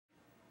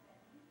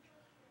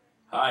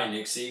Hi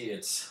Nixie,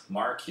 it's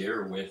Mark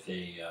here with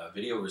a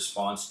video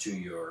response to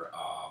your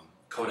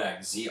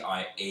Kodak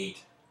ZI-8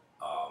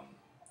 um,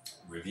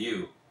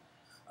 review.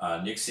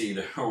 Nixie,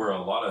 there were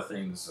a lot of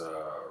things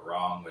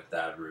wrong with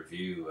that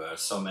review,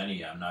 so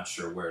many I'm not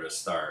sure where to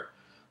start.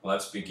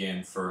 Let's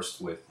begin first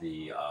with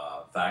the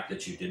fact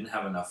that you didn't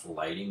have enough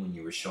lighting when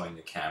you were showing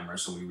the camera,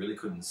 so we really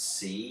couldn't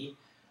see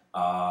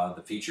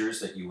the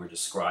features that you were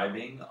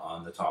describing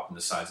on the top and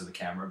the sides of the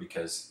camera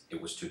because it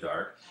was too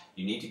dark.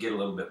 You need to get a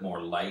little bit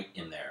more light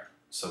in there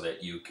so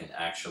that you can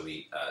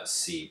actually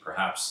see.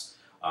 Perhaps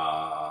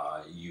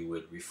you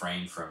would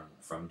refrain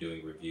from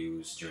doing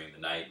reviews during the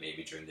night.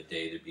 Maybe during the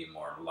day there'd be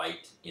more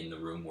light in the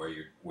room where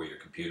your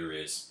computer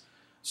is,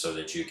 so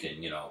that you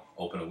can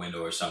open a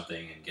window or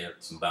something and get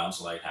some bounce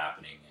light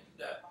happening,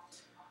 and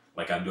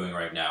like I'm doing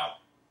right now,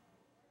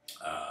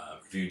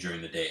 review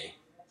during the day.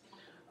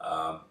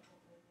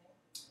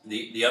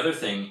 The other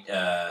thing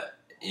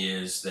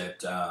is that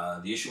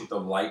the issue with the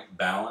light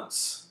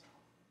balance.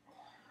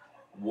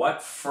 What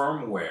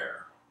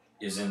firmware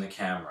is in the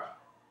camera?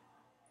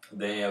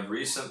 They have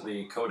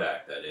recently,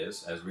 Kodak that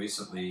is, has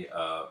recently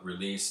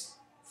released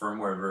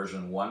firmware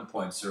version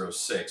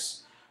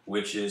 1.06,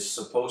 which is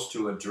supposed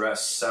to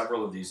address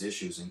several of these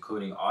issues,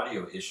 including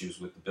audio issues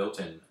with the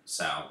built-in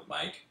sound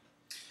mic,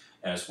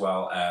 as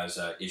well as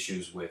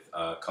issues with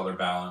color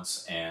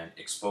balance and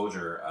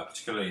exposure,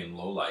 particularly in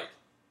low light.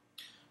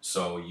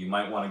 So you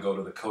might want to go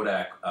to the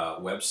Kodak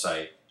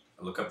website,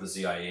 look up the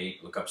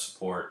ZI-8, look up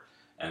support,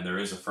 and there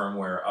is a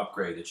firmware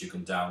upgrade that you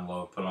can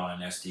download, put on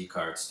an SD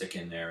card, stick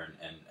in there,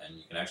 and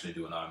you can actually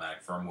do an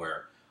automatic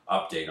firmware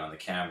update on the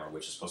camera,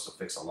 which is supposed to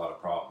fix a lot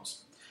of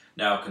problems.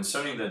 Now,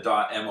 concerning the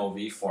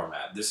 .mov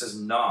format, this is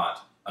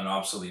not an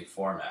obsolete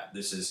format.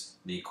 This is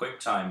the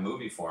QuickTime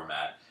movie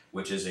format,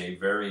 which is a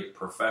very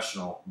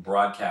professional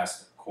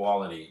broadcast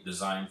quality,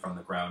 designed from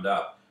the ground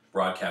up,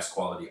 broadcast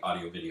quality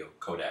audio-video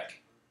codec.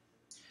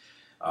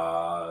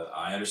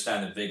 I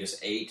understand that Vegas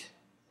 8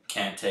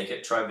 can't take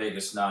it. Try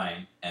Vegas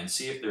 9 and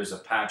see if there's a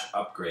patch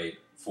upgrade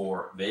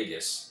for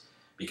Vegas,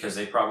 because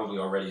they probably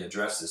already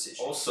addressed this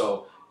issue.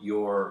 Also,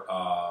 your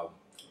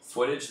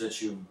footage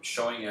that you're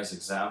showing as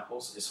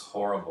examples is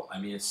horrible. I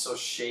mean, it's so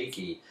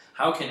shaky.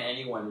 How can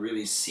anyone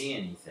really see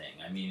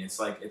anything? I mean, it's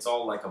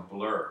all like a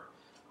blur.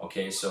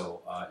 Okay,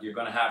 so you're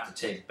going to have to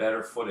take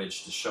better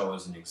footage to show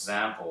as an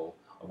example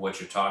of what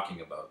you're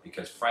talking about,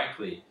 because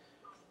frankly,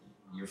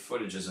 your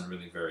footage isn't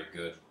really very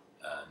good,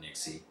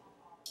 Nixie.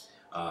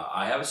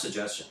 I have a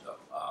suggestion though.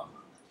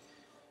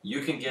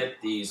 You can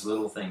get these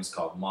little things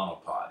called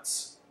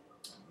monopods.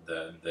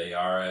 They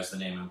are, as the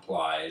name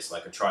implies,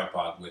 like a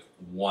tripod with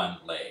one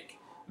leg.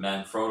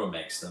 Manfrotto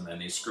makes them, and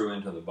they screw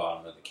into the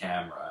bottom of the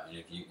camera, and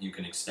if you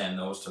can extend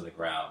those to the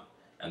ground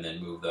and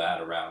then move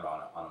that around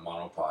on a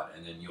monopod,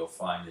 and then you'll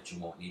find that you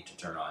won't need to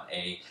turn on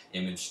A,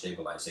 image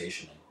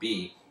stabilization, and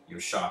B, your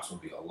shots will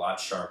be a lot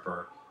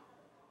sharper.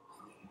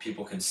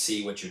 People can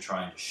see what you're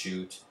trying to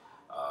shoot.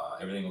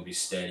 Everything will be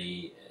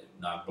steady,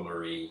 not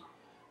blurry.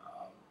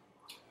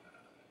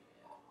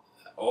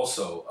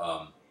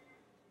 Also,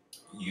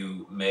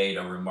 you made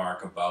a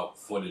remark about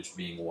footage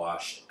being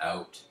washed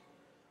out.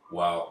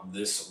 Well,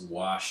 this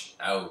washed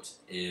out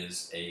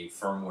is a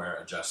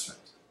firmware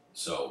adjustment.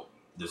 So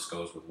this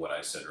goes with what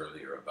I said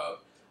earlier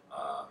about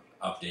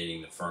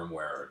updating the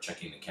firmware or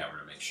checking the camera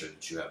to make sure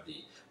that you have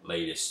the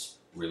latest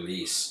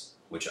release,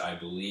 which I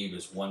believe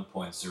is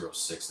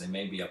 1.06. They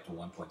may be up to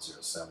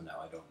 1.07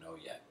 now, I don't know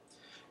yet.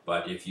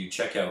 But if you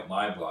check out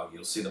my blog,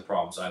 you'll see the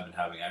problems I've been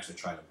having actually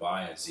trying to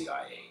buy a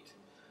ZI-8.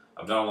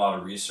 I've done a lot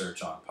of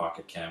research on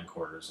pocket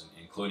camcorders,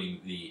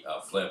 including the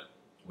flip,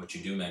 which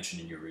you do mention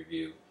in your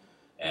review,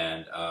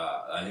 and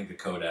I think the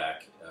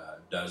Kodak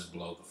does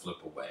blow the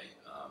flip away.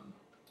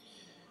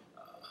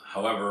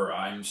 However,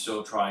 I'm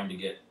still trying to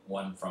get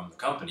one from the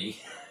company.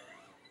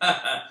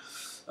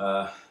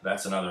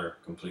 That's another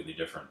completely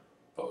different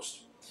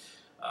post.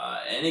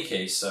 In any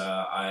case,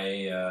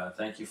 I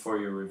thank you for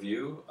your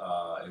review.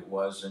 It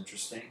was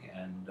interesting,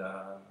 and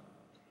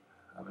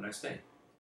have a nice day.